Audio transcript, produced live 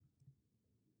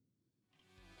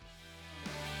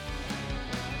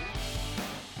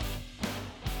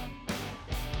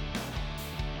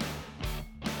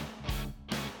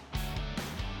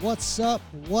What's up?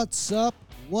 What's up?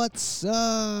 What's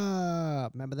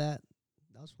up? Remember that?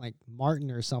 That was like Martin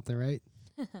or something, right?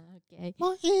 Okay.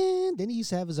 Martin. Didn't he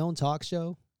used to have his own talk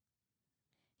show?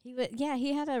 He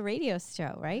had a radio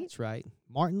show, right? That's right.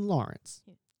 Martin Lawrence.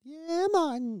 Yeah. Yeah,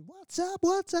 Martin. What's up?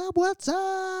 What's up? What's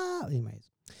up?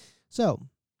 Anyways, so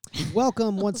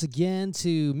welcome once again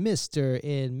to Mr.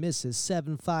 and Mrs.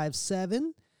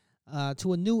 757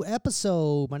 to a new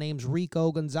episode. My name's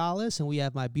Rico Gonzalez, and we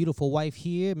have my beautiful wife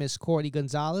here, Miss Courtney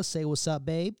Gonzalez. Say what's up,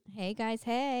 babe. Hey, guys.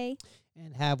 Hey.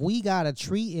 And have we got a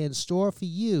treat in store for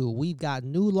you? We've got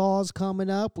new laws coming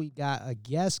up. We've got a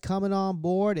guest coming on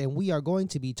board, and we are going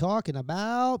to be talking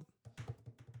about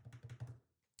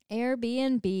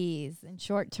AirBNBs and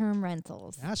short-term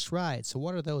rentals. That's right. So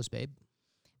what are those, babe?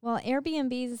 Well,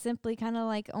 Airbnbs is simply kind of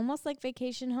like almost like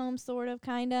vacation homes, sort of,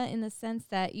 kind of, in the sense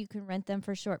that you can rent them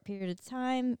for a short period of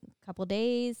time, a couple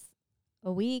days,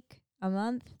 a week, a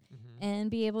month,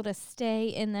 and be able to stay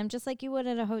in them just like you would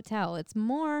at a hotel. It's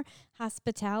more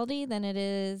hospitality than it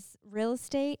is real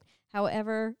estate.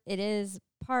 However, it is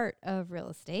part of real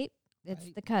estate. It's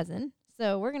Right. the cousin.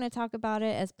 So we're going to talk about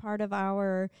it as part of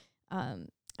our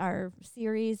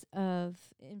series of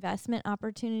investment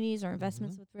opportunities or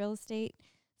investments with real estate.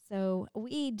 So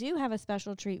we do have a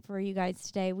special treat for you guys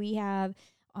today. We have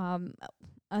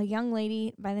a young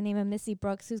lady by the name of Missy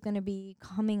Brooks who's going to be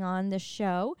coming on the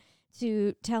show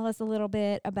to tell us a little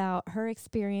bit about her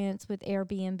experience with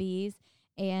Airbnbs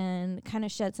and kind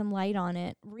of shed some light on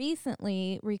it.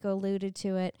 Recently, Rico alluded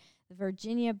to it,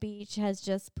 Virginia Beach has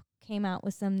just came out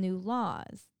with some new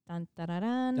laws. Dun, dun, dun,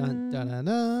 dun. Dun, dun, dun,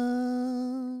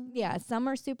 dun. Yeah, some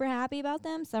are super happy about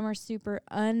them. Some are super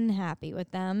unhappy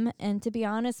with them. And to be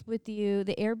honest with you,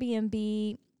 the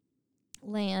Airbnb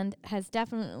land has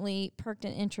definitely perked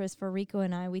an interest for Rico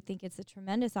and I. We think it's a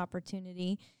tremendous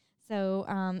opportunity. So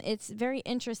it's very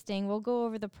interesting. We'll go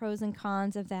over the pros and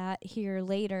cons of that here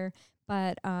later.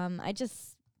 But I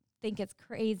just think it's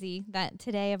crazy that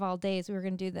today of all days we were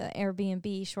going to do the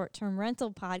Airbnb short-term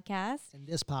rental podcast. And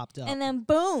this popped up. And then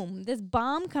boom, this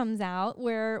bomb comes out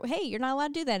where, hey, you're not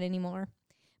allowed to do that anymore.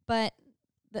 But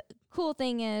the cool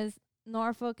thing is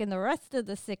Norfolk and the rest of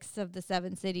the 6 of the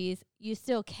 7 cities, you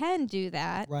still can do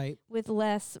that Right. with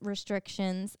less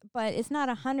restrictions. But it's not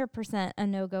 100% a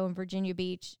no-go in Virginia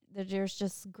Beach. There's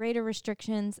just greater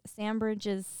restrictions. Sandbridge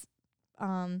is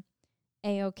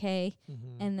A-OK.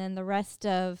 And then the rest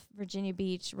of Virginia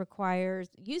Beach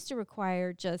used to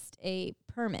require just a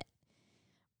permit.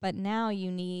 But now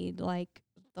you need like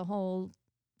the whole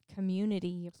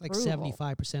community approval.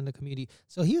 Like 75% of the community.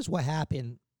 So here's what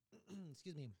happened.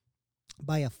 Excuse me.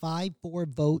 By a 5-4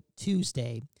 vote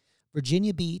Tuesday,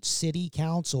 Virginia Beach City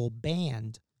Council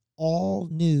banned all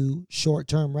new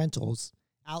short-term rentals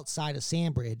outside of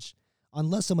Sandbridge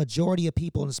unless a majority of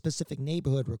people in a specific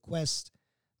neighborhood request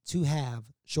to have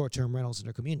short-term rentals in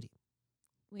their community.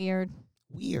 Weird.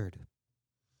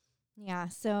 Yeah,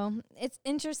 so it's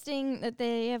interesting that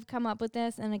they have come up with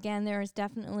this. And again, there is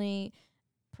definitely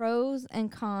pros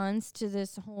and cons to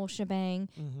this whole shebang.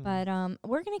 But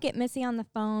we're going to get Missy on the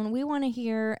phone. We want to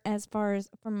hear as far as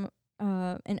from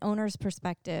an owner's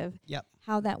perspective, Yep.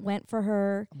 how that went for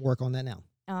her. I'm working on that now.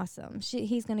 Awesome.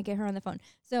 He's going to get her on the phone.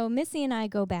 So Missy and I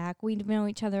go back. We know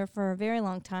each other for a very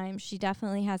long time. She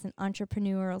definitely has an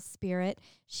entrepreneurial spirit.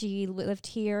 She lived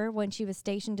here when she was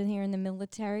stationed here in the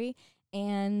military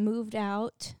and moved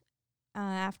out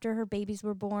after her babies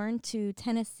were born to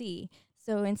Tennessee.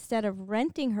 So instead of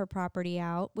renting her property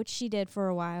out, which she did for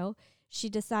a while, she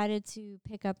decided to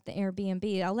pick up the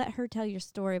Airbnb. I'll let her tell your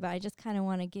story, but I just kind of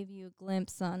want to give you a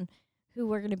glimpse on who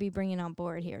we're going to be bringing on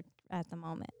board here at the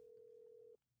moment.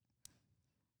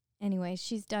 Anyway,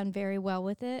 she's done very well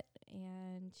with it,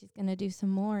 and she's going to do some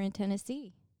more in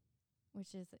Tennessee,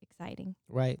 which is exciting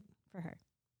Right. for her.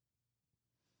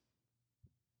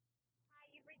 Hi,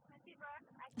 you've reached Missy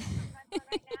Brooks. I can't remember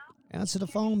right now. Answer the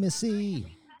phone,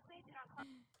 Missy.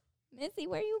 Missy,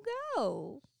 where you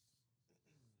go?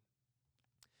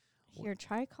 Here,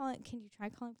 try calling. Can you try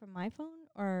calling from my phone,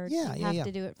 or do you have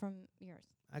to do it from yours?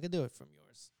 I could do it from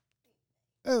yours.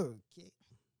 Okay.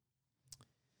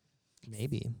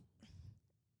 Maybe.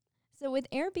 So with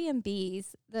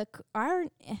Airbnbs,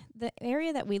 the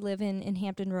area that we live in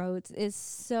Hampton Roads is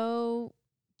so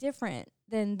different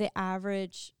than the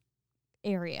average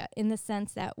area in the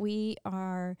sense that we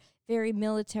are very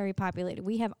military populated.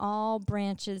 We have all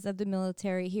branches of the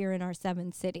military here in our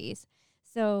 7 cities.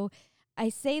 So I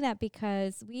say that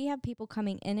because we have people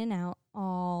coming in and out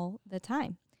all the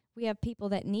time. We have people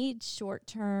that need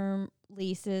short-term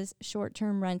leases,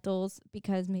 short-term rentals,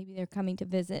 because maybe they're coming to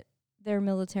visit their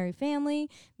military family.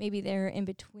 Maybe they're in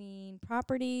between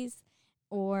properties.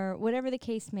 or whatever the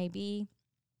case may be.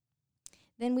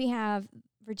 Then we have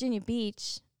Virginia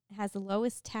Beach has the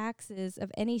lowest taxes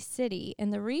of any city,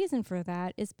 and the reason for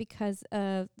that is because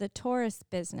of the tourist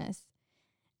business.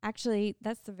 Actually,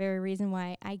 that's the very reason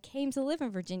why I came to live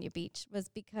in Virginia Beach, was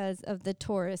because of the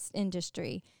tourist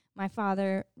industry. My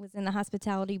father was in the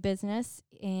hospitality business,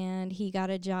 and he got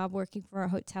a job working for a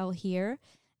hotel here,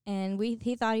 and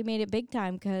he thought he made it big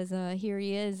time because here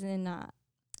he is in a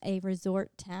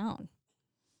resort town.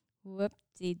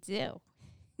 Whoop-de-doo.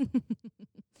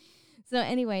 So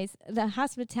anyways, the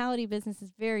hospitality business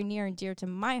is very near and dear to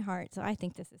my heart, so I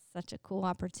think this is such a cool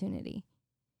opportunity.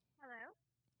 Hello.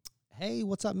 Hey,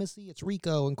 what's up, Missy? It's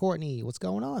Rico and Courtney. What's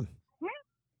going on? Hey,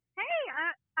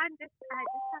 I just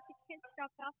have the kids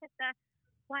dropped off at the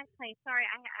flight place. Sorry,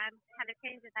 I had to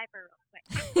change the diaper real quick.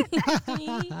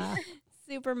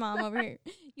 Super mom over here.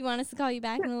 You want us to call you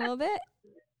back in a little bit?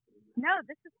 No,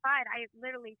 this is fine.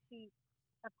 She,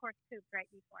 of course, pooped right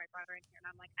before I brought her in here, and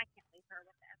I'm like, I can't leave her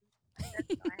with them.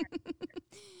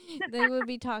 They would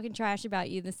be talking trash about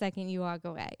you the second you walk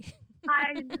away.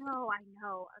 I know. I was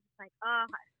like, but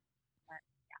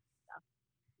yeah.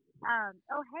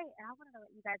 So, hey, and I wanted to let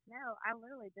you guys know, I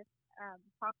literally just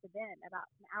talked to Ben about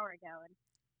an hour ago and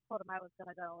told him I was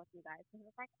gonna go with you guys, and he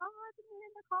was like, "Oh, I've been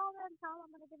meaning to call them. Tell him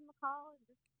I'm gonna give him a call and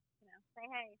just, say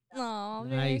hey." So, Oh,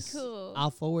 very Nice. cool. I'll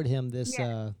forward him this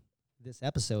Yeah. this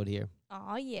episode here.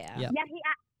 Oh, yeah. Yeah. yeah, he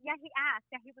asked.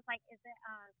 Yeah, he was like, is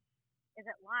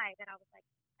it live? And I was like,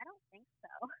 I don't think so.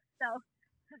 So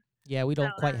Yeah, we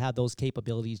don't So, quite have those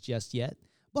capabilities just yet.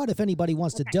 But if anybody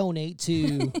wants to Okay. donate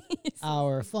to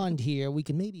our fund here, we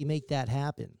can maybe make that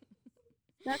happen.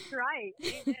 that's right.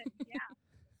 Amen.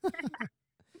 Yeah.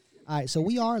 All right, so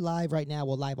we are live right now.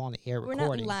 We're live on the air We're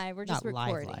recording. not live. We're just Not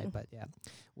recording. live, but yeah,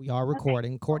 we are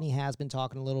recording. Courtney has been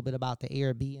talking a little bit about the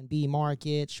Airbnb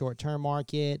market, short-term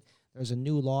market. There's a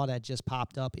new law that just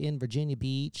popped up in Virginia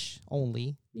Beach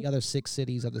only. The other 6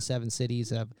 cities of the 7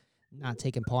 cities have not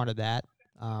taken part of that.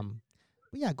 But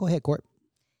yeah, go ahead, Court.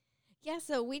 Yeah,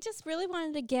 so we just really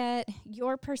wanted to get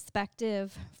your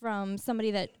perspective from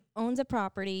somebody that owns a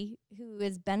property who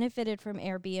has benefited from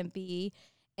Airbnb,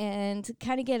 and to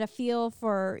kind of get a feel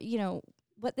for,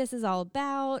 what this is all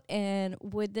about, and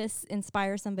would this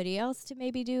inspire somebody else to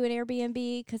maybe do an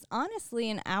Airbnb? Because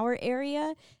honestly, in our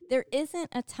area, there isn't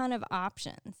a ton of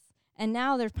options. And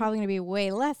now there's probably going to be way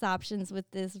less options with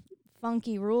this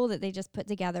funky rule that they just put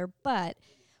together. But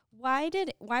why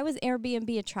was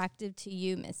Airbnb attractive to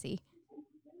you, Missy?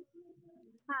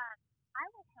 I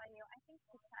will tell you, I think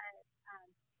because,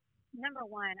 number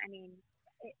one,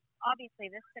 obviously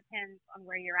this depends on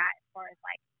where you're at as far as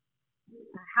like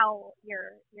how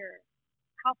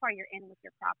how far you're in with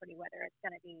your property, whether it's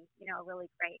going to be, a really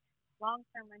great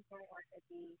long-term rental or it could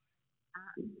be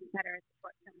better as a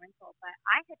short-term rental. But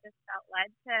I had just felt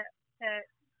led to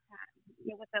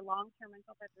with a long-term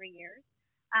rental for 3 years,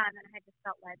 and I had just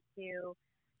felt led to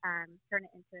turn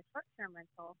it into a short-term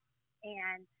rental.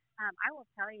 And I will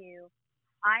tell you,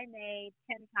 I made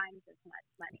 10 times as much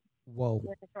money Whoa.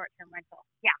 with a short-term rental.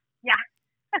 Yeah.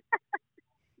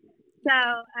 So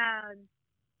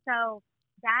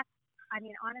that's,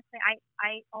 honestly,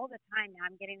 I all the time now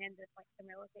I'm getting into like some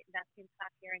real estate investing stuff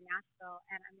here in Nashville,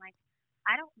 and I'm like,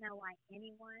 I don't know why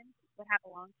anyone would have a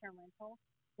long-term rental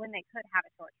when they could have a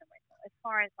short-term rental. As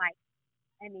far as like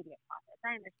immediate profits,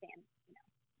 I understand,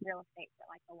 real estate for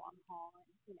like the long haul and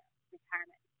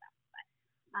retirement and stuff, but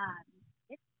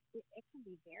it can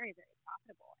be very, very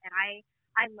profitable. And I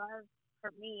love,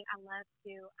 for me, I love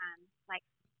to like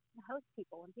host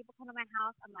people. When people come to my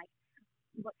house, I'm like,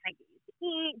 what can I get you to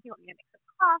eat? Do you want me to make some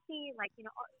coffee? Like,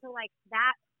 so like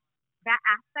that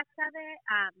aspect of it,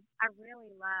 I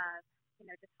really love,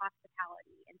 just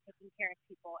hospitality and taking care of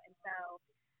people. And so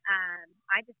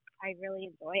I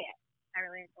really enjoy it. I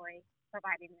really enjoy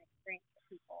providing an experience for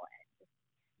people and just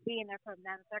being there for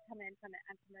them. If they're coming in from an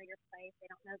unfamiliar place, they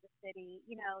don't know the city,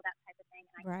 that type of thing.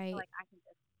 And I feel like I can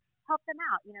just help them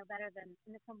out, better than,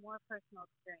 and it's a more personal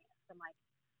experience than like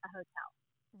a hotel.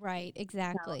 Right,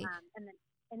 exactly. So,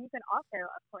 and you can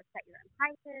also, of course, set your own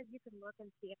prices. You can look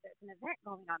and see if there's an event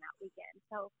going on that weekend.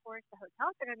 So, of course, the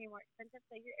hotels are going to be more expensive,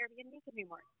 so your Airbnb can be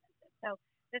more expensive. So,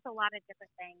 there's a lot of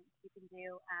different things you can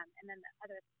do. And then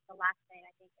the last thing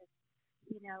I think is,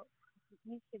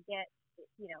 you should get,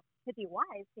 to be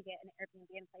wise to get an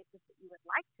Airbnb in places that you would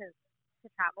like to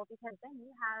travel, because then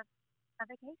you have a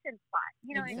vacation spot,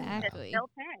 Exactly. it's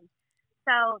built in.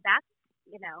 So that's,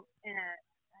 an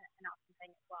awesome thing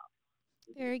as well.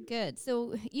 Very good.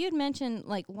 So you had mentioned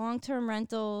like long-term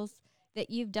rentals, that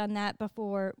you've done that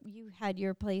before. You had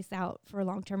your place out for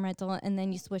long-term rental, and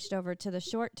then you switched over to the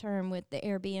short-term with the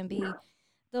Airbnb.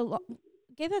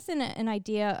 give us an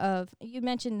idea of, you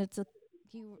mentioned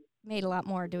you made a lot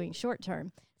more doing short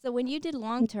term. So when you did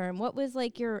long term, what was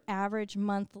like your average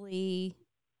monthly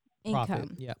Profit.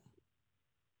 income? Yeah.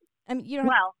 I mean, you don't.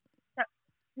 Well, so,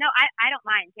 no, I don't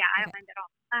mind. Yeah, I don't Okay. mind at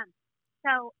all.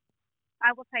 So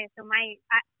I will tell you. So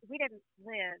we didn't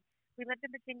live. We lived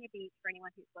in Virginia Beach. For anyone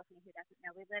who's listening who doesn't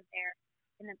know, we lived there,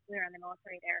 we were in the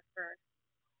military there for.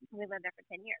 We lived there for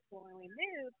 10 years. Well, when we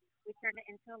moved, we turned it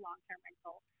into a long-term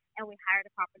rental, and we hired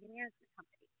a property management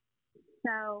company.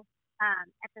 So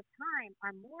at the time,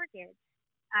 our mortgage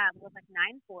was like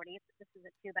 $940. This is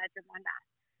a two-bedroom, one bath,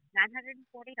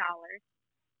 $940,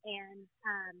 and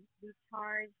we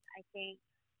charged, I think,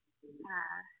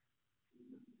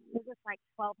 it was like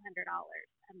 $1,200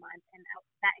 a month, and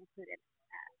that included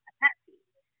a pet fee.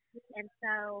 And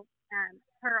so,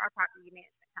 per our property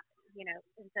management company,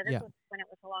 and so this Yeah. was when it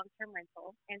was a long-term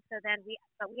rental, and so then we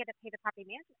had to pay the property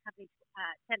management company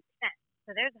 10%.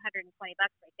 So there's $120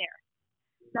 right there.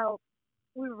 So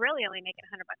we were really only making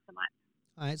 $100 a month.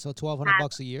 All right. So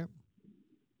 $1,200 a year.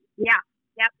 Yeah,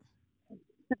 yep.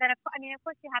 But then, of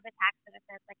course, you have the tax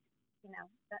benefits, like,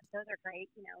 those are great,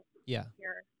 Yeah. if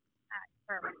you're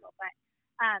for a rental. But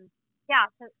yeah,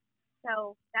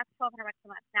 so that's $1,200 a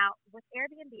month. Now with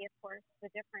Airbnb, of course, the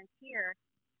difference here,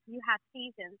 you have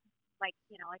seasons, like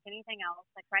like anything else.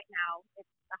 Like right now,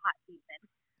 it's the hot season.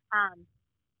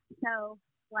 So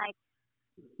like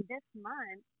this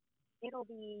month, it'll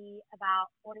be about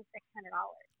 $4,600.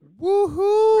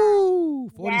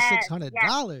 Woohoo! Yes, yes,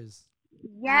 $4,600.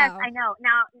 yes. Wow. I know.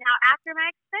 Now after my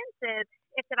expenses,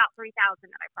 it's about $3,000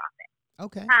 that I profit.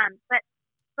 Okay.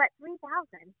 But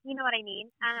 3,000, you know what I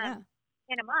mean? Yeah.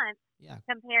 In a month, Yeah.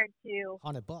 compared to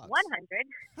 $100. 100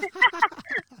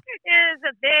 is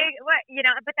a big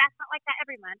but that's not like that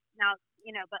every month. Now,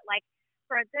 but like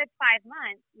for a good 5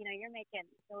 months, you're making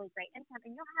really great income,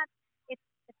 and you'll have it's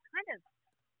kind of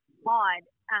odd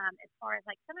as far as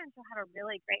like sometimes you'll have a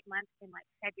really great month in like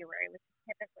February, which is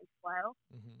typically slow,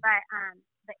 Mhm. but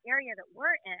the area that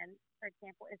we're in, for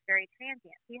example, is very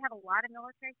transient. So you have a lot of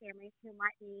military families who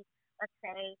might be, let's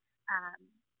say,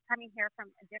 coming here from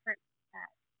a different.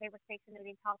 They were stationed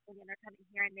in California, and they're coming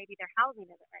here, and maybe their housing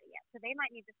isn't ready yet, so they might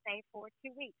need to stay for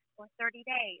 2 weeks, or 30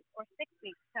 days, or 6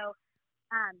 weeks. So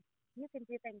you can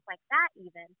do things like that,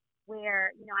 even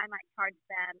where I might charge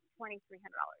them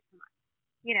 $2,300 a month,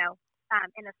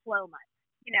 in a slow month,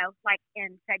 like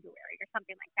in February or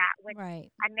something like that, which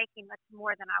Right. I'm making much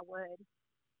more than I would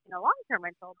in a long-term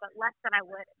rental, but less than I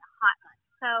would in a hot month.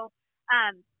 So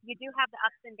you do have the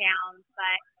ups and downs,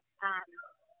 but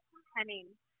I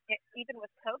mean, even with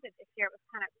COVID this year, it was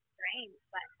kind of strange.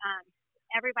 But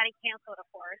everybody canceled, of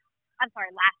course. I'm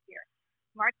sorry, last year,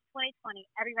 March 2020,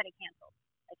 everybody canceled,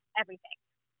 like everything.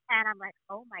 And I'm like,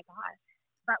 oh my gosh!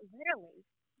 But literally,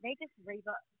 they just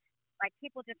rebooked. Like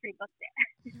people just rebooked it.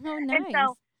 Oh, And nice.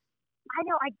 so I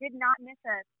know I did not miss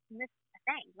a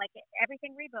thing. Like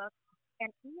everything rebooked,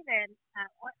 and even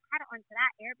kind of onto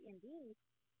that, Airbnb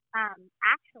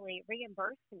actually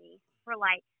reimbursed me for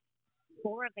like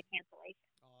 4 of the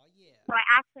cancellations. Oh yeah. So I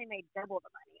actually made double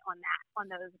the money on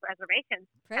those reservations.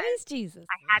 Praise Jesus.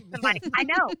 I had somebody. I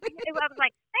know. I was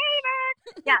like, favor.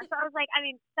 Yeah. So I was like,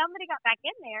 somebody got back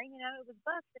in there. It was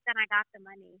booked, but then I got the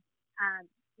money.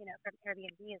 From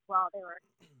Airbnb as well. They were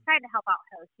trying to help out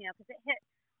hosts. Because it hit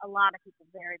a lot of people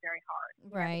very, very hard.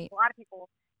 Right. A lot of people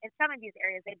in some of these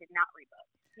areas they did not rebook.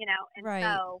 And Right.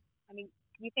 so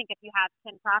you think if you have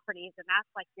 10 properties and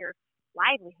that's like your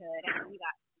livelihood, and you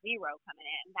got 0 coming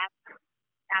in,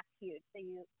 that's huge. So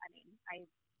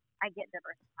I get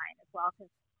diversifying as well,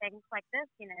 because things like this,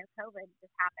 COVID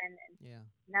just happened, and Yeah.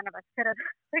 none of us could have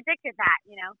predicted that.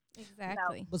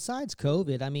 Exactly. Besides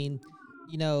COVID,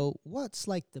 what's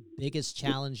like the biggest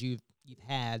challenge you've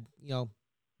had,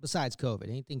 besides COVID?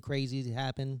 Anything crazy that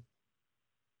happened?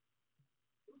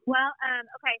 Well,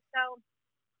 okay, so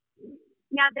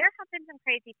yeah, there have been some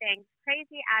crazy things.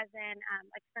 Crazy as in,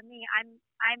 like for me,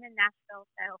 I'm in Nashville,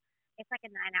 so it's like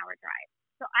a 9-hour drive.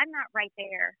 So I'm not right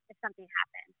there if something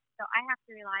happens. So I have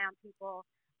to rely on people.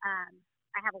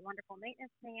 I have a wonderful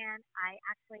maintenance man. I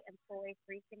actually employ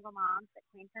 3 single moms that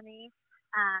clean for me,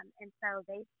 and so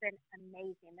they've been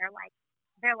amazing. They're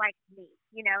like me,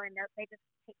 and they just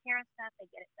take care of stuff. They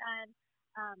get it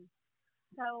done.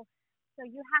 So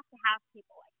you have to have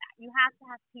people like that. You have to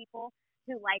have people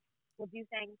who will do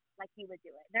things like you would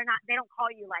do it. They don't call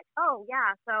you like, oh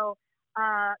yeah, so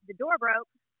the door broke,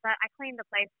 but I cleaned the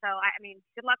place, so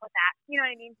good luck with that. You know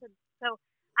what I mean? So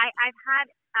I've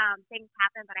had things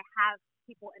happen, but I have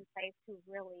people in place who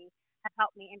really have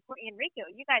helped me. And Courtney and Rico,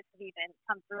 you guys have even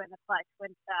come through in the clutch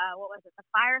with what was it, the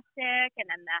fire stick, and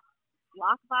then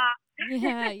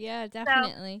lockbox. Yeah, So,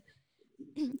 definitely.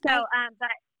 so, but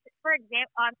for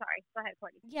example, I'm sorry. Go ahead,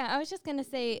 Courtney. Yeah, I was just gonna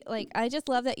say, like, I just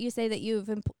love that you say that you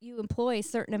employ a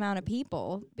certain amount of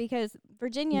people, because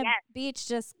Virginia Yes. Beach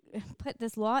just put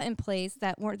this law in place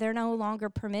that they're no longer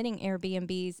permitting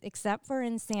Airbnbs except for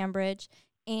in Sandbridge,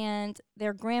 and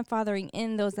they're grandfathering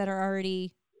in those that are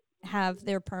already have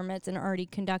their permits and are already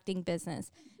conducting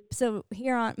business. So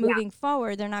here on Yeah. moving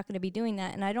forward, they're not going to be doing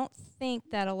that, and I don't think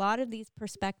that a lot of these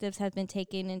perspectives have been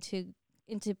taken into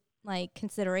like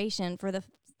consideration for the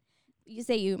you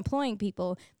say you employing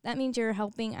people, that means you're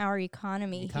helping our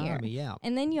economy here. Yeah.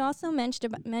 And then you also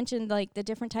mentioned like the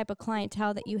different type of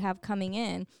clientele that you have coming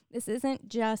in. This isn't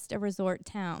just a resort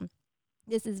town.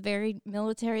 This is very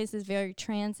military. This is very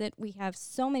transit. We have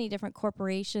so many different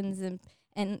corporations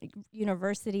and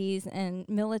universities and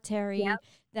military Yep.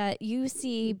 that you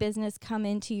see business come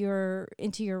into your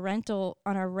rental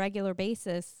on a regular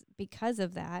basis because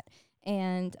of that.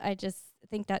 And I just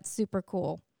think that's super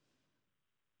cool.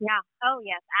 Yeah. Oh,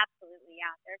 yes, absolutely.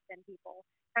 Yeah. There's been people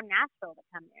from Nashville that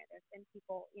come there. There's been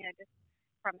people, just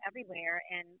from everywhere.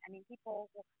 And I mean, people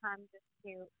will come just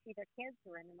to see their kids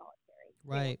who are in the military,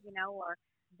 Right. or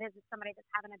visit somebody that's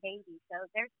having a baby. So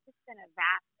there's just been a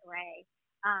vast array.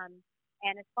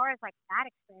 And as far as like that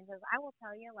experiences, I will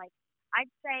tell you, like, I'd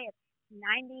say it's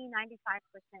 90,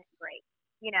 95% great,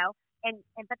 you know.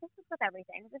 But this is with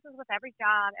everything. This is with every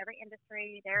job, every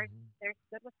industry. There's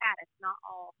good with that. It's not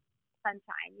all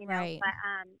sunshine, Right. But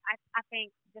I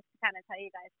think just to kind of tell you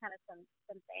guys kind of some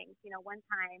things. One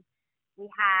time we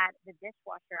had the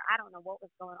dishwasher. I don't know what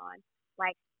was going on.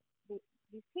 Like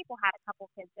these people had a couple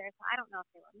kids there, so I don't know if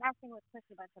they were messing with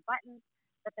pushing a bunch of buttons.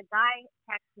 But the guy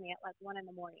texted me at like 1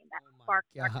 a.m. that Oh my sparks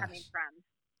are coming gosh. from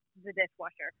the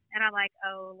dishwasher, and I'm like,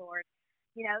 oh Lord,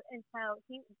 And so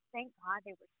thank God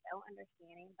they were so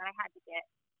understanding. But I had to, get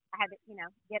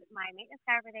my maintenance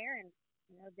guy over there, and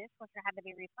dishwasher had to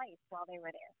be replaced while they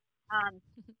were there.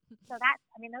 So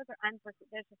I mean, those are unforeseen.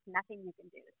 There's just nothing you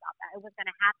can do to stop that. It was going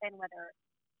to happen whether,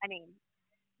 I mean,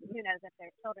 who knows if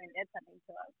their children did something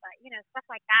to us. But, stuff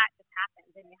like that just happens,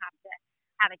 and you have to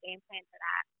have a game plan for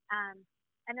that.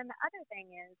 And then the other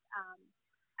thing is,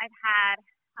 I've had,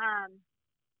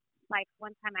 like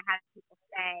one time I had people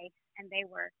stay, and they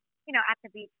were, at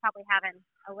the beach probably having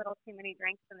a little too many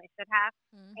drinks than they should have.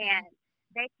 Mm-hmm. And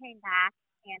they came back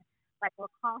and like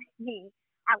were calling me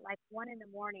at like 1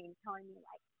 a.m. telling me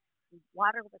like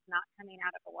water was not coming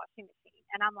out of the washing machine.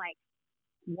 And I'm like,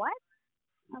 what?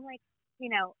 I'm like,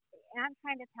 and I'm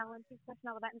trying to tell them, she's pushing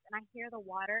all the buttons, and I hear the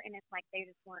water, and it's like they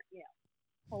just weren't,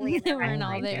 fully in They their right weren't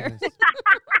all mind. there.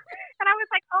 And I was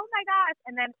like, oh my gosh.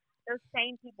 And then those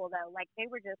same people though, like they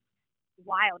were just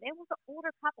wild. It was an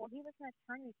older couple. He was an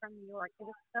attorney from New York. It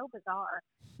was so bizarre.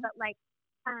 But like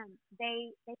they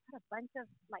put a bunch of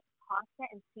like pasta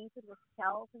and seafood with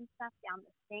shells and stuff down the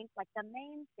sink, like the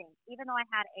main sink. Even though I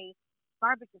had a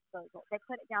garbage disposal, they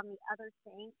put it down the other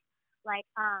sink.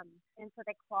 And so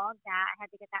they clogged that. I had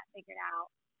to get that figured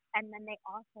out. And then they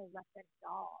also left their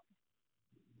dog.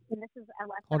 And this is a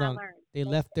lesson Hold I on. learned. They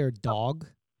left their dog?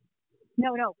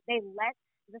 No,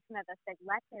 listen to this. They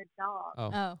let their dog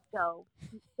Oh. go.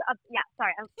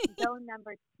 Go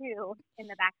number 2 in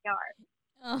the backyard.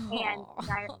 And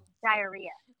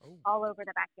diarrhea all over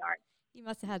the backyard. You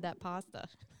must have had that pasta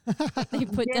they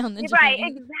put down the drain. Right,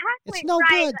 exactly. It's no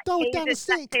good. Throw it down the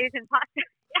sink. Cajun pasta.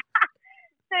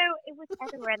 So it was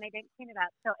everywhere, and they didn't clean it up.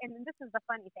 So, and this is the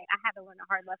funny thing. I had to learn a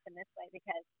hard lesson this way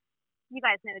because you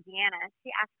guys know Deanna.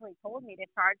 She actually told me to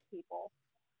charge people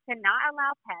to not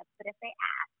allow pets, but if they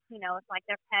ask, it's like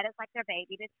their pet is like their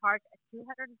baby, to charge a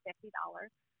 $250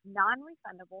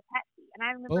 non-refundable pet fee. And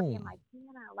I remember being like,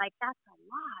 Deanna, like that's a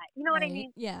lot. You know what I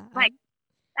mean? Yeah. Like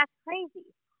that's crazy.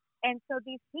 And so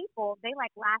these people, they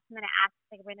like last minute asked if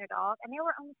they could bring their dog, and they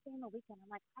were only staying the weekend.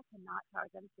 I'm like, I cannot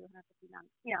charge them $250.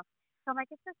 So I'm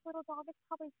like, it's this little dog. It's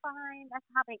probably fine. That's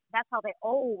how they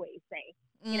always say.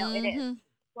 It is.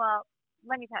 Well,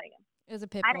 let me tell you. It was a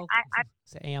pit bull.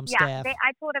 It's an AM staff. I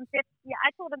told him $50,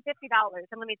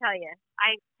 and let me tell you,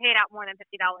 I paid out more than $50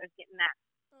 getting that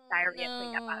diarrhea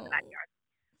cleaned up out of the backyard.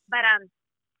 But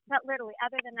literally,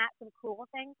 other than that, some cool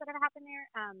things that have happened there.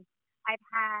 I've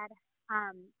had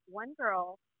one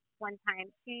girl one time,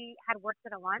 she had worked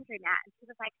at a laundromat, and she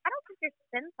was like, I don't think your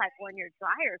spin cycle in your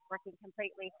dryer is working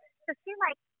completely. So she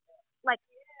like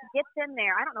gets in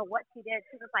there. I don't know what she did.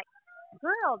 She was like,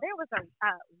 girl, there was a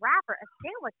wrapper, a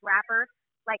sandwich wrapper,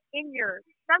 like in your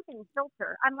something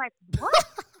filter. I'm like, what?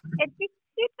 And she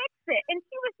fixed it, and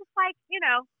she was just like,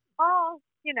 all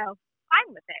fine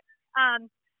with it. I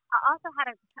also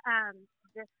had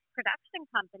this production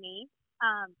company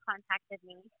contacted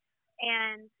me,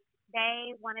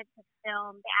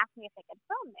 film, they asked me if they could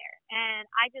film there, and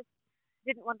I just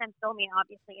didn't want them filming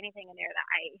obviously anything in there that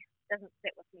I doesn't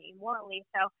sit with me morally,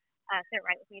 so sit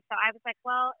right with me. So I was like,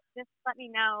 well, just let me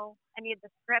know. I need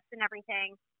the script and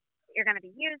everything that you're going to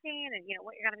be using, and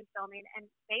what you're going to be filming. And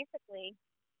basically,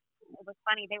 it was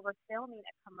funny. They were filming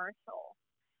a commercial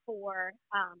for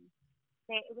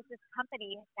it was this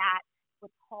company that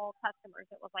would call customers.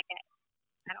 It was like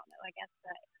I don't know, I guess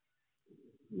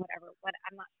what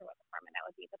I'm not sure what department that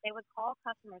would be, but they would call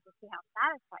customers to see how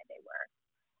satisfied they were.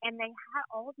 And they had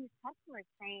all of these customers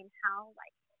saying how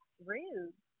like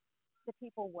rude the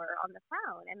people were on the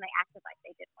phone, and they acted like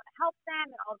they didn't want to help them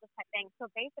and all this type of thing. So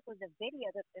basically the video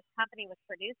that this company was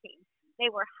producing, they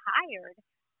were hired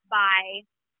by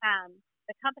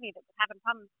the company that was having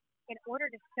problems in order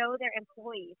to show their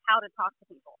employees how to talk to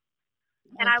people.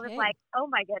 And I was like, oh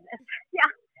my goodness. Yeah.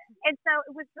 And so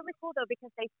it was really cool though, because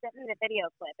they sent me the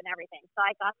video clip and everything. So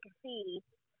I got to see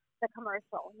the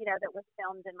commercial, that was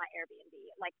filmed in my Airbnb,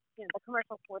 like, the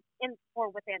commercial for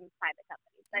within inside the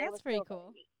company. So That's pretty cool.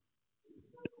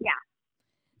 Yeah.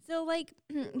 So like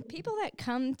people that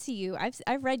come to you,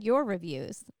 I've read your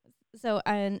reviews. So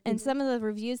and some of the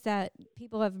reviews that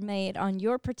people have made on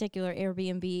your particular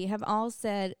Airbnb have all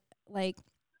said like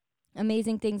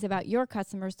amazing things about your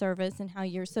customer service and how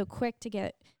you're so quick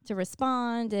to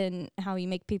respond and how you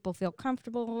make people feel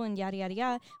comfortable and yada yada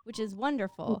yada, which is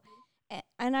wonderful.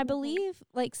 And I believe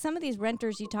like some of these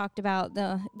renters you talked about,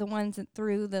 the ones that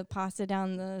threw the pasta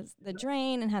down the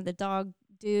drain and had the dog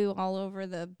do all over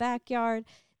the backyard,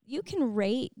 you can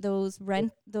rate those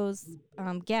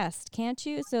guests, can't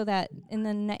you? So that in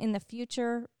the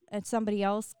future, somebody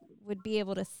else would be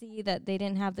able to see that they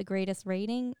didn't have the greatest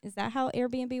rating. Is that how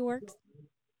Airbnb works?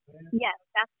 Yes,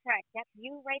 that's correct. Yep,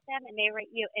 you rate them and they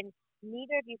rate you, and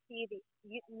neither of you sees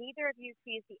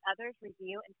the other's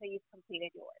review until you've completed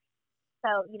yours.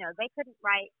 So they couldn't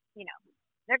write.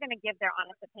 They're going to give their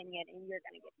honest opinion, and you're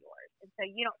going to give yours, and so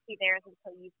you don't see theirs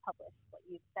until you've published what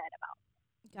you've said about.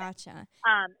 Gotcha.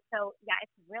 So yeah,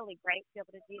 it's really great to be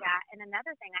able to do that. And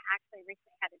another thing I actually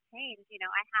recently had to change.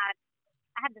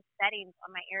 I had the settings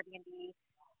on my Airbnb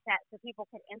set so people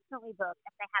could instantly book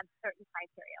if they had certain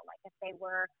criteria, like if they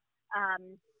were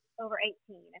over 18,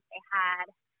 if they had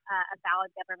a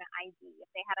valid government ID, if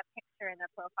they had a picture in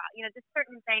their profile, just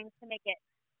certain things to make it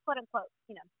quote unquote,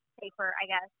 safer, I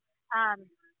guess.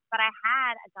 But I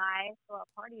had a guy throw a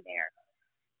party there.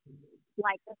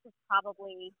 Like this is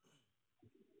probably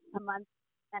a month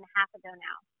and a half ago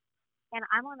now. And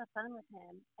I'm on the phone with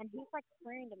him, and he's like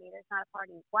swearing to me there's not a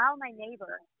party, while my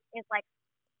neighbor is like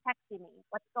texting me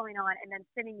what's going on and then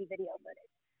sending me video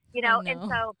footage. Oh, no. And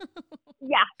so,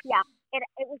 yeah.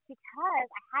 It was because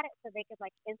I had it so they could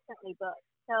like instantly book.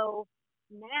 So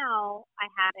now I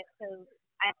have it so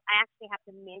I actually have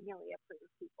to manually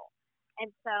approve people. And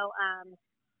so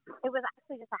it was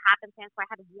actually just a happenstance where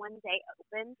I had one day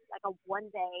open, like a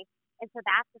one day. And so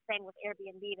that's the thing with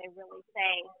Airbnb. They really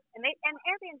say, and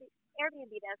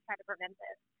Airbnb does try to prevent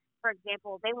this. For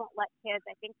example, they won't let kids.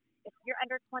 I think if you're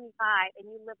under 25 and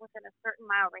you live within a certain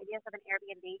mile radius of an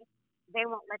Airbnb, they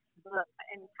won't let you book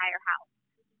an entire house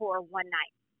for one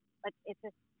night. Like it's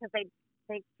just because they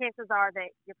chances are that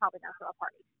you're probably going to throw a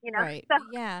party. Right. So,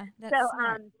 yeah. That's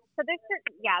smart. So there's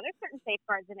certain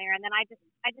safeguards in there, and then I just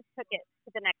took it to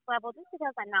the next level just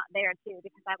because I'm not there too,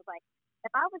 because I was like,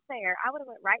 if I was there, I would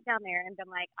have went right down there and been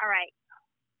like, all right,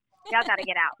 y'all got to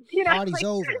get out. Party's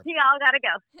over. Y'all got to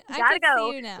go. I can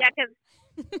go. see you now. Yeah, because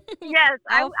yes,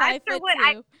 I sure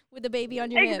would. With the baby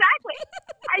on your hip. Exactly.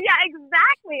 Yeah,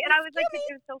 exactly. And I was like,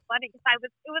 it was so funny because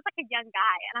it was like a young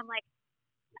guy, and I'm like,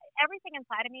 everything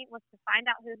inside of me was to find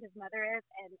out who his mother is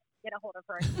and get a hold of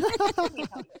her.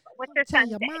 What's your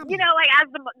son's name? Like as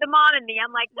the mom and me,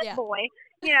 I'm like, this boy,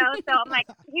 so I'm like,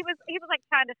 he was like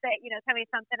trying to say, tell me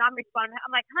something. I'm responding.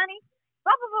 I'm like, honey,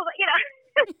 blah, blah, blah,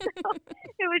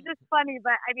 so it was just funny,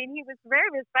 but I mean, he was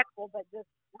very respectful, but just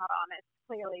not honest,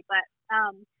 clearly.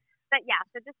 But yeah,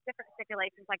 so just different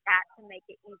stipulations like that to make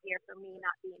it easier for me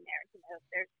not being there to know if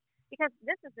there's, because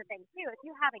this is the thing too, if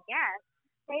you have a guest,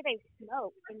 say they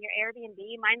smoke in your Airbnb,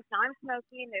 mine's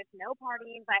non-smoking, there's no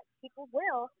partying, but people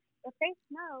will, if they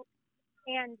smoke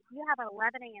and you have an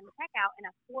 11 a.m. checkout and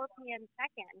a 4 p.m.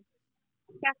 check-in,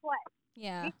 guess what?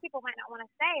 Yeah. These people might not want to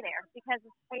stay there because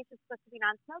the place is supposed to be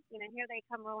non-smoking, and here they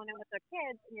come rolling in with their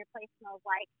kids, and your place smells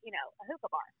like, a hookah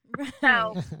bar. Right.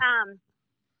 So,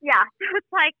 yeah, so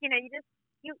it's like, you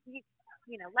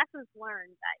lessons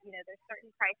learned that, there's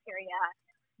certain criteria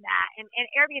that, and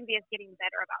Airbnb is getting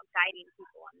better about guiding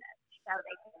people on this, so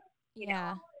they can,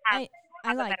 have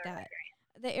I like that.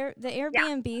 Experience. The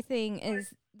Airbnb thing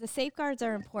is the safeguards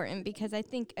are important because I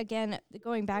think, again,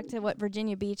 going back to what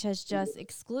Virginia Beach has just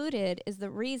excluded is the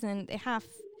reason they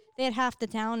had half the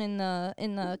town in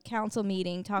the council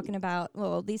meeting talking about,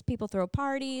 well, these people throw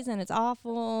parties and it's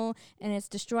awful and it's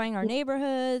destroying our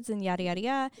neighborhoods and yada yada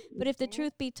yada. But if the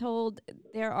truth be told,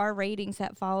 there are ratings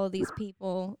that follow these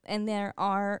people and there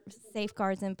are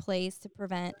safeguards in place to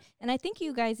prevent. And I think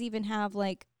you guys even have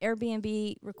like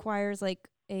Airbnb requires like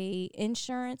a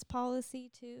insurance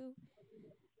policy too.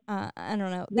 I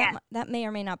don't know. Yes. That may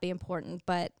or may not be important,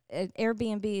 but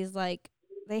Airbnb is like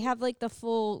they have like the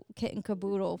full kit and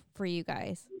caboodle for you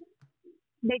guys.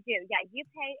 They do. Yeah, you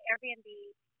pay Airbnb.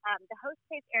 The host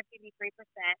pays Airbnb 3%.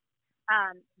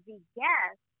 The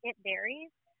guest, it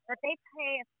varies, but they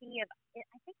pay a fee of,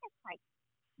 I think it's like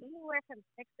anywhere from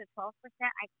 6 to 12%.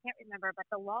 I can't remember,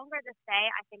 but the longer the stay,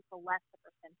 I think the less the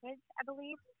percentage, I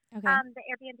believe, Okay. the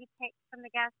Airbnb takes from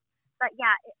the guest. But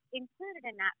yeah, included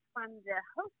in that from the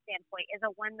host standpoint is a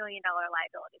 $1 million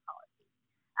liability policy.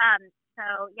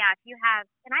 So yeah, if you have,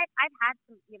 and I've had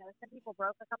some, some people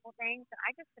broke a couple things, and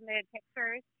I just submitted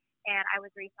pictures, and I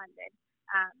was refunded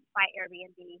by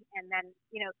Airbnb, and then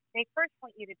they first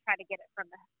want you to try to get it from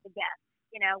the guest,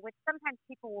 which sometimes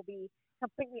people will be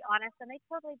completely honest, and they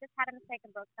totally just had a mistake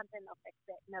and broke something, they'll fix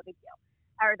it, no big deal,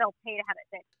 or they'll pay to have it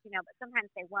fixed, but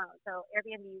sometimes they won't. So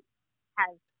Airbnb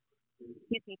has,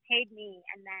 paid me,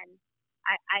 and then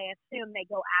I assume they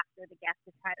go after the guest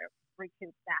to try to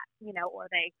recoup that, or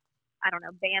they, I don't know,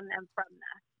 ban them from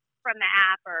the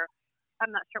app, or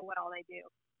I'm not sure what all they do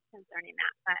concerning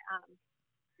that.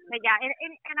 But yeah, and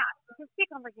to speak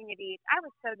on Virginia Beach, I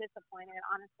was so disappointed,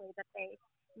 honestly, that they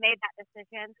made that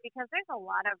decision because there's a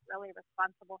lot of really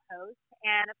responsible hosts,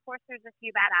 and of course there's a few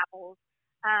bad apples,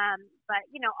 but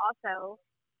also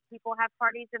people have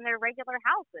parties in their regular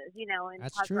houses, and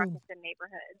That's cause true. ruckus in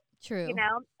neighborhoods. True.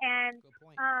 And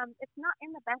it's not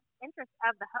in the best interest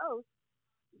of the host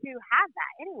to have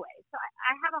that anyway. So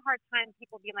I have a hard time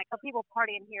people being like, oh, people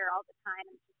partying here all the time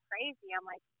and it's just crazy. I'm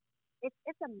like,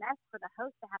 it's a mess for the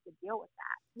host to have to deal with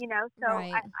that, So Right.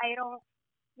 I don't,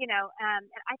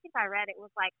 and I think I read it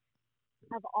was like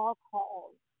of all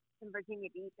calls in Virginia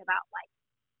Beach about like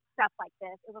stuff like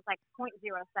this, it was like 0.07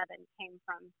 came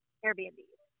from Airbnb.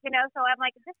 So I'm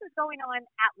like, this is going on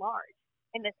at large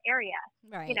in this area.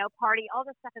 Right. Party, all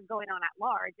this stuff is going on at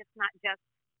large. It's not just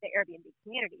the Airbnb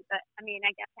community. But I mean,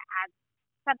 I guess to add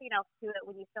something else to it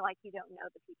when you feel like you don't know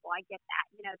the people, I get that.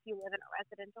 If you live in a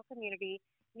residential community,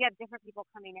 you have different people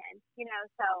coming in.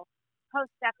 So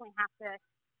hosts definitely have to.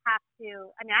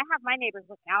 I mean, I have my neighbors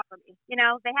looking out for me.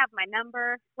 They have my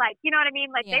number. Like, you know what I mean?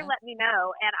 Like they Yeah. let me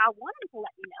know, and I want them to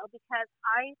let me know because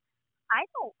I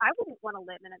wouldn't want to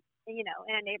live in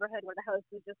a neighborhood where the host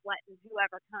is just letting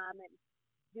whoever come and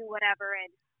do whatever,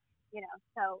 and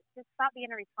so just stop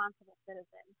being a responsible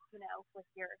citizen, with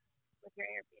your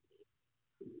Airbnb.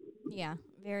 Yeah.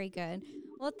 Very good.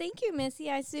 Well, thank you,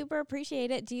 Missy. I super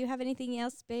appreciate it. Do you have anything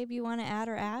else, babe, you want to add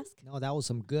or ask? No, that was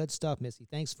some good stuff, Missy.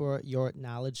 Thanks for your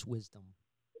knowledge, wisdom.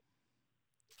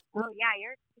 Oh yeah,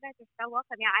 you guys are so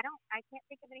welcome. Yeah, I can't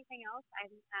think of anything else.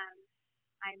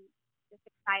 I'm just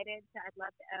excited. I'd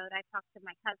love to own. I talked to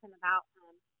my cousin about,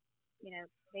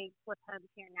 they flip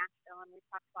homes here in Nashville, and we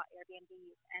talked about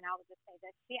Airbnbs. And I will just say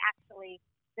that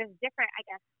there's different, I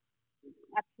guess,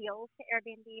 appeals to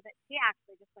Airbnb, but she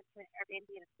actually just went to an Airbnb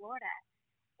in Florida,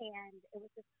 and it was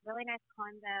this really nice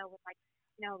condo with a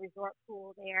resort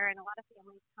pool there, and a lot of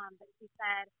families come. But she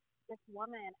said this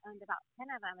woman owned about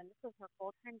 10 of them, and this was her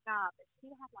full-time job, but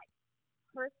she had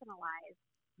personalized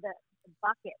the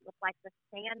bucket with the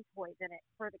sand toys in it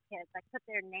for the kids. Put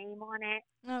their name on it.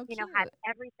 Oh, cute. Had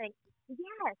everything.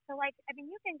 Yeah. So I mean,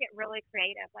 you can get really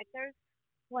creative. There's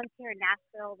ones here in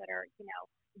Nashville that are,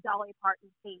 Dolly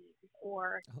Parton themes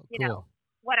or, Cool.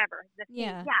 whatever.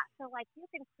 Yeah. Yeah. So you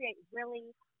can create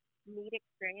really neat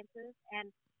experiences. And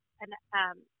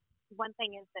one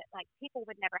thing is that people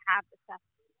would never have the stuff.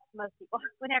 Most people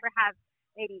would never have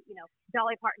maybe,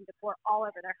 Dolly Parton decor all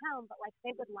over their home, but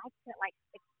they would like to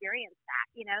experience that,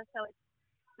 so it's,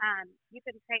 you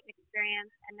can create an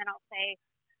experience. And then I'll say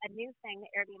a new thing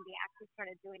that Airbnb actually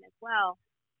started doing as well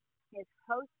is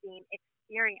hosting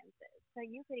experiences. So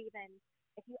you could even,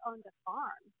 if you owned a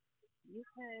farm, you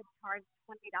could charge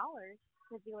 $20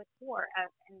 to do a tour of,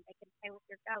 and they can play with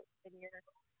your goats and your,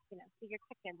 see your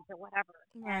chickens or whatever.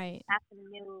 Right. And that's a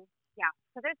new, yeah.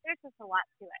 So there's just a lot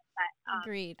to it. But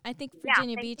Agreed. I think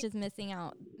Virginia Beach is missing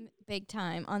out big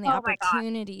time on the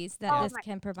opportunities that this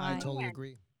can provide. I totally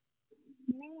agree.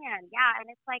 Man, yeah, and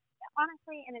it's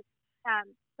honestly, and it's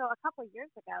so a couple of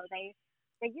years ago they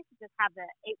used to just have the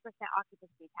 8%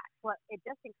 occupancy tax. Well, it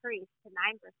just increased to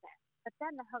 9%. But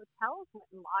then the hotels went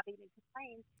and lobbied and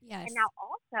complained. Yes. And now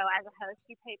also as a host,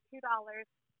 you pay $2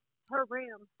 per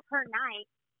room per night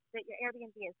that your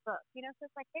Airbnb is booked. So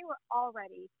it's like they were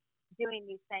already doing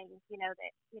these things, these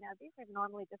are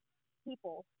normally just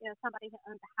people, somebody who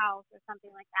owns a house or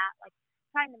something like that, like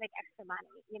trying to make extra money,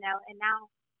 and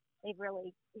now they've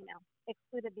really,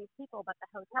 excluded these people, but the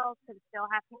hotels can still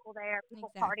have people there.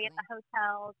 People party at the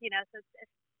hotels, so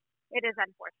it is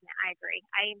unfortunate. I agree.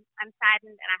 I'm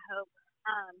saddened, and I hope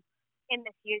in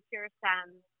the future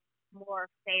some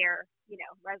more fair,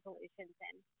 resolutions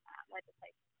and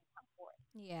legislation can come forth.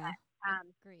 Yeah. But,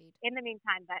 agreed. In the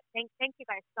meantime, but thank you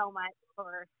guys so much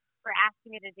for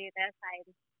asking me to do this. I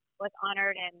was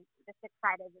honored and just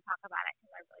excited to talk about it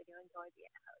because I really do enjoy being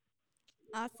a host.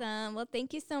 Awesome. Well,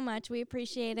 thank you so much. We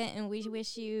appreciate it, and we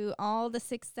wish you all the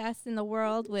success in the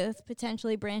world with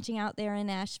potentially branching out there in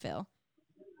Nashville.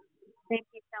 Thank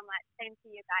you so much. Same to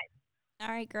you guys.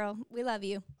 All right, girl. We love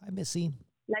you. Bye, Missy.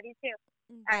 Love you too.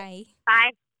 Bye. Right.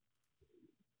 Bye.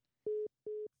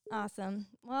 Awesome.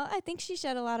 Well, I think she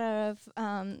shed a lot of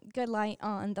good light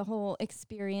on the whole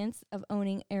experience of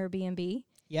owning Airbnb.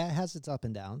 Yeah, it has its up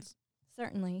and downs.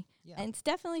 Certainly. Yeah. And it's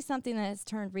definitely something that has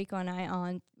turned Rico and I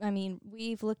on. I mean,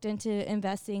 we've looked into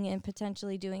investing and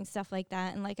potentially doing stuff like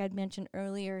that. And like I'd mentioned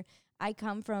earlier, I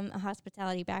come from a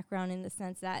hospitality background in the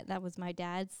sense that that was my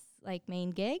dad's like main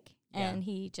gig, and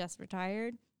he just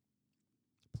retired.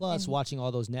 Plus, watching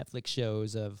all those Netflix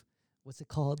shows of, what's it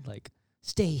called? Like,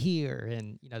 Stay Here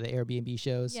and, the Airbnb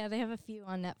shows. Yeah, they have a few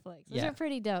on Netflix. Those are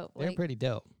pretty dope. They're pretty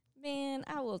dope. Man,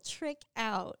 I will trick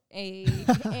out a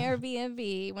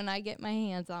Airbnb when I get my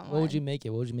hands on one. What would you make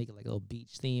it? What would you make it, like a little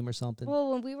beach theme or something?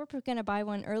 Well, when we were going to buy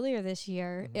one earlier this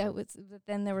year, it was. But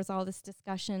then there was all this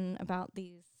discussion about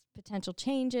these potential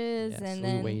changes, and so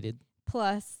then we waited.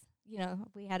 Plus,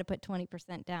 we had to put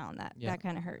 20% down. That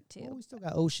kind of hurt too. Well, we still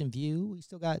got Ocean View. We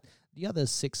still got the other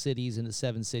 6 cities in the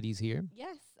 7 cities here.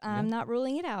 Yes, I'm not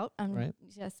ruling it out. Right.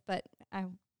 But I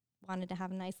wanted to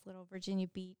have a nice little Virginia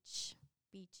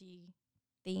beachy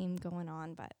theme going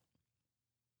on, but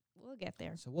we'll get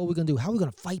there. So what are we going to do? How are we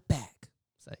going to fight back?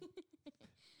 Say,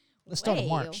 let's start a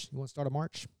march. You want to start a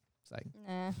march? Say,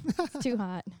 nah, it's too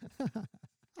hot.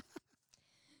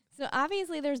 So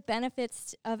obviously there's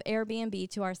benefits of Airbnb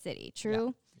to our city,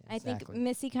 true? Yeah, exactly. I think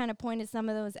Missy kind of pointed some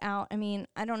of those out. I mean,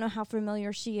 I don't know how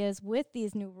familiar she is with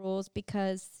these new rules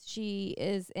because she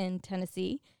is in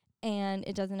Tennessee and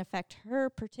it doesn't affect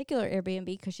her particular Airbnb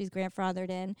because she's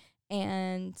grandfathered in,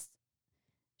 and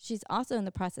she's also in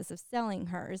the process of selling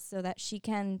hers so that she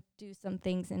can do some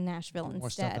things in Nashville instead. More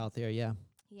stuff out there, yeah.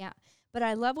 Yeah. But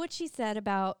I love what she said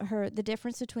about the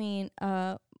difference between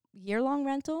year-long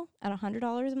rental at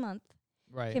 $100 a month,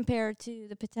 right, compared to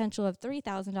the potential of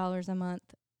 $3,000 a month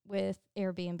with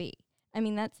Airbnb. I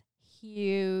mean, that's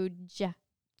huge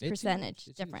percentage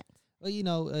difference. Huge.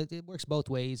 Well, it works both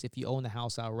ways if you own the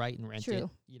house outright and rent it,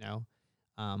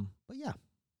 but yeah.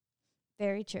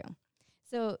 Very true.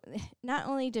 So not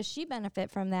only does she benefit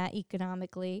from that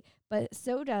economically, but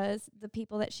so does the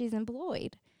people that she's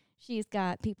employed. She's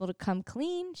got people to come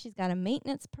clean. She's got a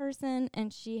maintenance person,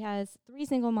 and she has 3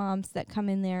 single moms that come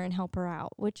in there and help her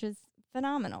out, which is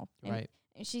phenomenal. Right.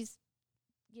 And she's,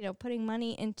 putting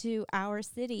money into our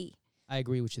city. I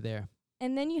agree with you there.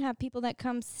 And then you have people that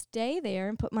come stay there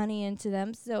and put money into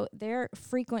them. So they're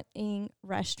frequenting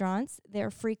restaurants.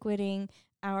 They're frequenting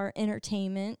our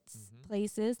entertainment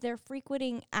places. They're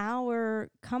frequenting our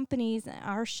companies,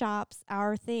 our shops,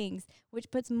 our things, which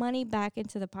puts money back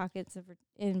into the pockets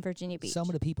in Virginia Beach. Some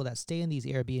of the people that stay in these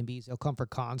Airbnbs, they'll come for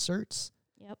concerts.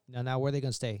 Yep. Now where are they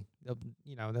going to stay? They'll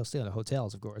stay in the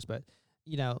hotels, of course, but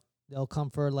they'll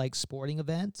come for like sporting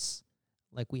events.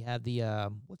 Like we have the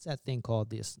what's that thing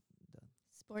called?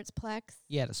 Sportsplex.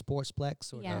 Yeah, the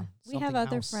Sportsplex. Or we have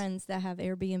other friends that have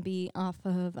Airbnb off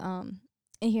of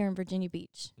here in Virginia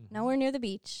Beach. Nowhere near the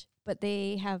beach, but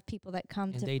they have people that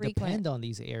come to frequent. They depend on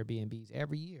these Airbnbs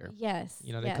every year. Yes.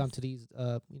 They come to these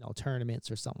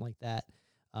tournaments or something like that.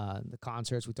 The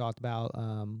concerts we talked about,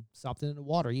 something in the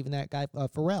water. Even that guy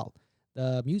Pharrell,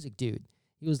 the music dude,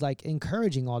 he was like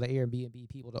encouraging all the Airbnb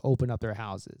people to open up their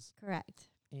houses. Correct.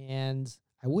 And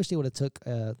I wish they would have took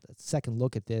a second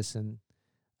look at this and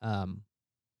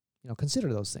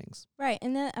consider those things. Right.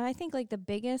 And then I think like the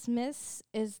biggest miss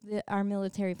is our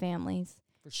military families.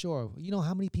 For sure. You know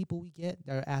how many people we get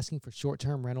that are asking for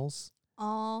short-term rentals?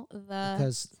 All the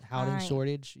because housing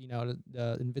shortage,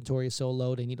 the inventory is so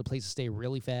low, they need a place to stay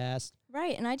really fast.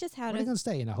 Right. And I just had Where are they going to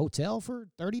stay? In a hotel for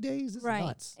 30 days? This is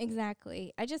nuts.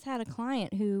 Exactly. I just had a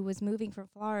client who was moving from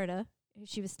Florida.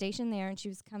 She was stationed there, and she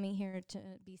was coming here to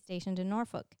be stationed in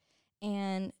Norfolk.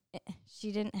 and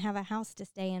she didn't have a house to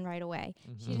stay in right away. She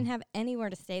Mm-hmm. didn't have anywhere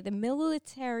to stay. The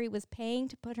military was paying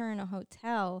to put her in a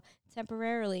hotel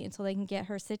temporarily until they can get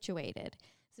her situated.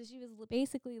 So she was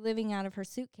basically living out of her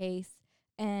suitcase,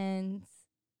 and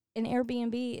an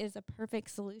Airbnb is a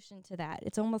perfect solution to that.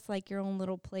 It's almost like your own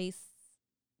little place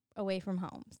away from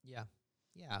home. Yeah.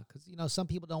 Yeah. Because, you know, some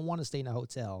people don't want to stay in a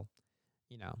hotel,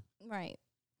 you know. Right.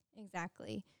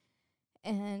 Exactly.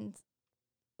 And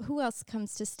who else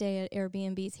comes to stay at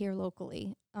Airbnbs here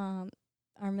locally?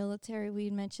 Our military, we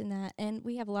mentioned that. And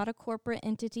we have a lot of corporate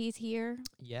entities here.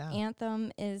 Yeah.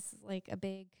 Anthem is like a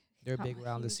big, They're big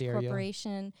around this huge area.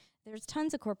 corporation. There's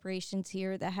tons of corporations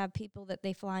here that have people that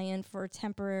they fly in for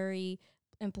temporary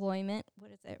employment.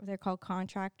 What is it? They're called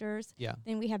contractors. Yeah.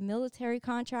 Then we have military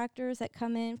contractors that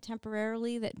come in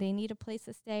temporarily that they need a place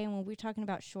to stay. And when we're talking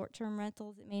about short-term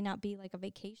rentals, it may not be like a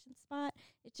vacation spot.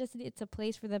 It's a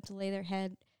place for them to lay their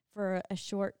head for a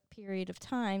short period of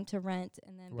time to rent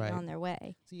and then Right. be on their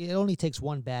way. See, it only takes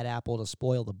one bad apple to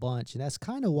spoil the bunch. And that's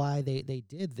kind of why they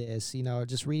did this. You know,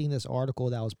 just reading this article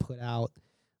that was put out,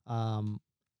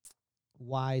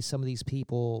 why some of these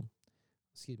people,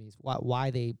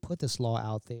 why they put this law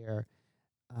out there.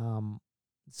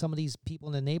 Some of these people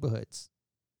in the neighborhoods,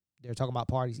 they're talking about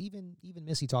parties. Even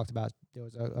Missy talked about there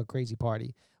was a crazy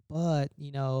party. But,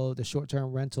 you know, the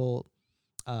short-term rental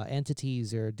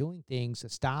entities are doing things to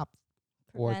stop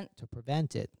or to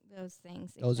prevent it. Those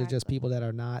things. Those are just exactly. people that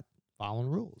are not following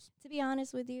rules. To be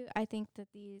honest with you, I think that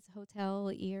these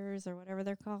hotel ears or whatever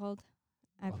they're called,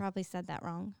 I Oh. probably said that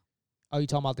wrong. Are you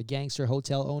talking about the gangster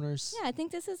hotel owners? Yeah, I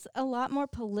think this is a lot more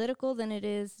political than it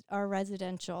is our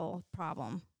residential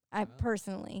problem. I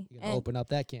personally. You can open up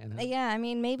that can. Huh? Yeah, I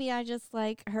mean, maybe I just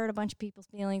like hurt a bunch of people's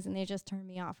feelings and they just turned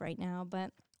me off right now.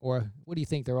 But Or what do you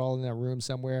think? They're all in that room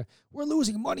somewhere. We're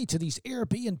losing money to these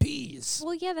Airbnbs.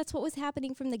 well, yeah, that's what was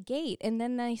happening from the gate. And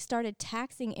then they started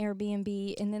taxing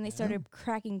Airbnb, and then they Yeah. started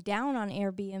cracking down on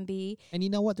Airbnb. And you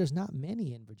know what? There's not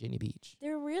many in Virginia Beach.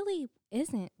 There really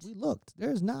isn't. We looked.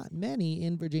 There's not many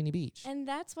in Virginia Beach. And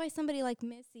that's why somebody like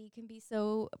Missy can be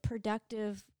so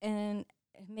productive and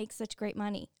make such great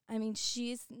money. I mean,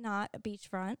 she's not a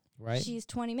beachfront. Right? She's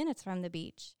 20 minutes from the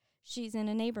beach. She's in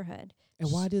a neighborhood.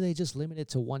 And why do they just limit it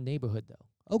to one neighborhood,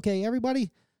 though? Okay,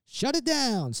 everybody, shut it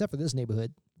down, except for this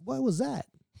neighborhood. What was that?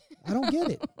 I don't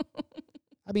get it.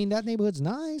 I mean, that neighborhood's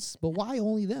nice, but why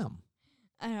only them?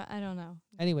 I don't know.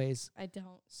 Anyways, I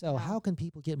don't. so know. how can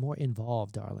people get more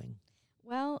involved, darling?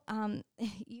 Well,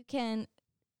 you can,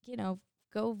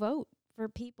 go vote for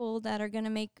people that are going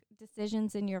to make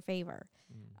decisions in your favor.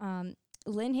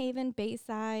 Lynn Haven,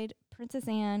 Bayside, Princess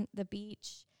Anne, the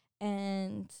beach,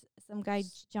 and some guy,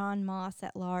 John Moss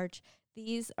at large.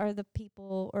 These are the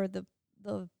people or the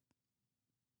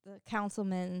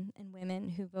councilmen and women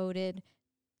who voted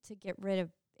to get rid of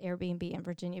Airbnb in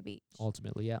Virginia Beach.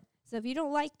 Ultimately, yeah. So if you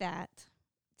don't like that,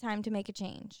 time to make a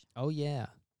change. Oh, yeah.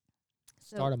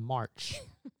 So Start a march.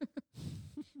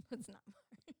 It's not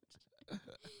March.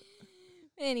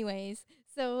 Anyways,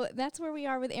 so that's where we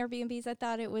are with Airbnbs. I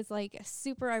thought it was like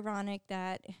super ironic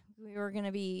that we were going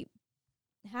to be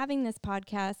having this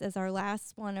podcast as our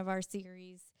last one of our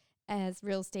series as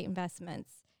real estate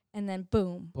investments. And then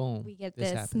boom, Boom. we get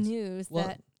this this happens. news Well,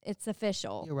 that it's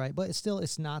official. You're right, but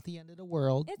it's not the end of the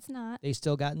world. It's not. They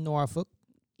still got Norfolk.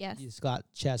 Yes. You just got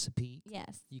Chesapeake.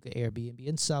 Yes. You could Airbnb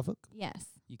in Suffolk. Yes.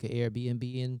 You could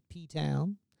Airbnb in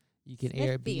P-Town. You can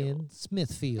Airbnb in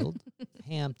Smithfield,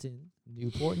 Hampton,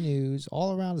 Newport News,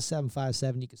 all around the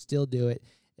 757. You can still do it.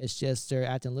 It's just they're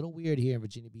acting a little weird here in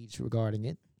Virginia Beach regarding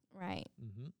it. Right.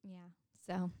 Mm-hmm. Yeah.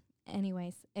 So,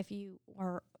 anyways, if you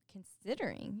are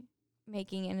considering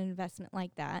making an investment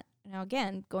like that, now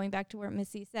again, going back to what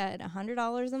Missy said,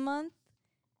 $100 a month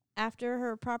after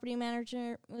her property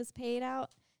manager was paid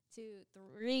out to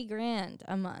 $3,000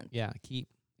 a month. Yeah, keep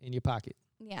in your pocket.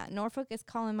 Yeah, Norfolk is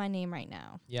calling my name right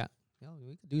now. Yeah,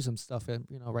 we could do some stuff,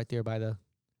 right there by the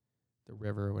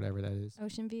river or whatever that is.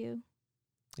 Ocean View.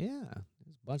 Yeah,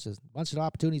 there's a bunch of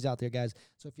opportunities out there, guys.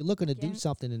 So if you're looking to do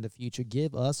something in the future,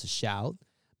 give us a shout,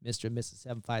 Mr. and Mrs.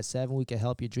 757. We can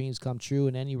help your dreams come true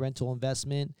in any rental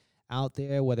investment out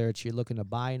there, whether it's you're looking to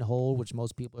buy and hold, which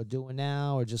most people are doing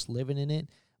now, or just living in it.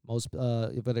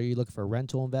 Whether you're looking for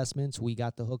rental investments, we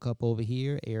got the hookup over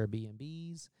here,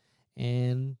 Airbnbs,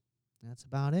 and that's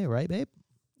about it, right, babe?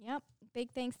 Yep.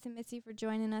 Big thanks to Missy for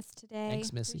joining us today.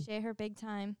 Thanks, Missy. Appreciate her big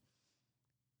time.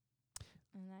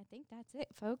 And I think that's it,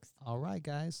 folks. All right,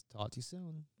 guys. Talk to you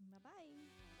soon. Bye-bye.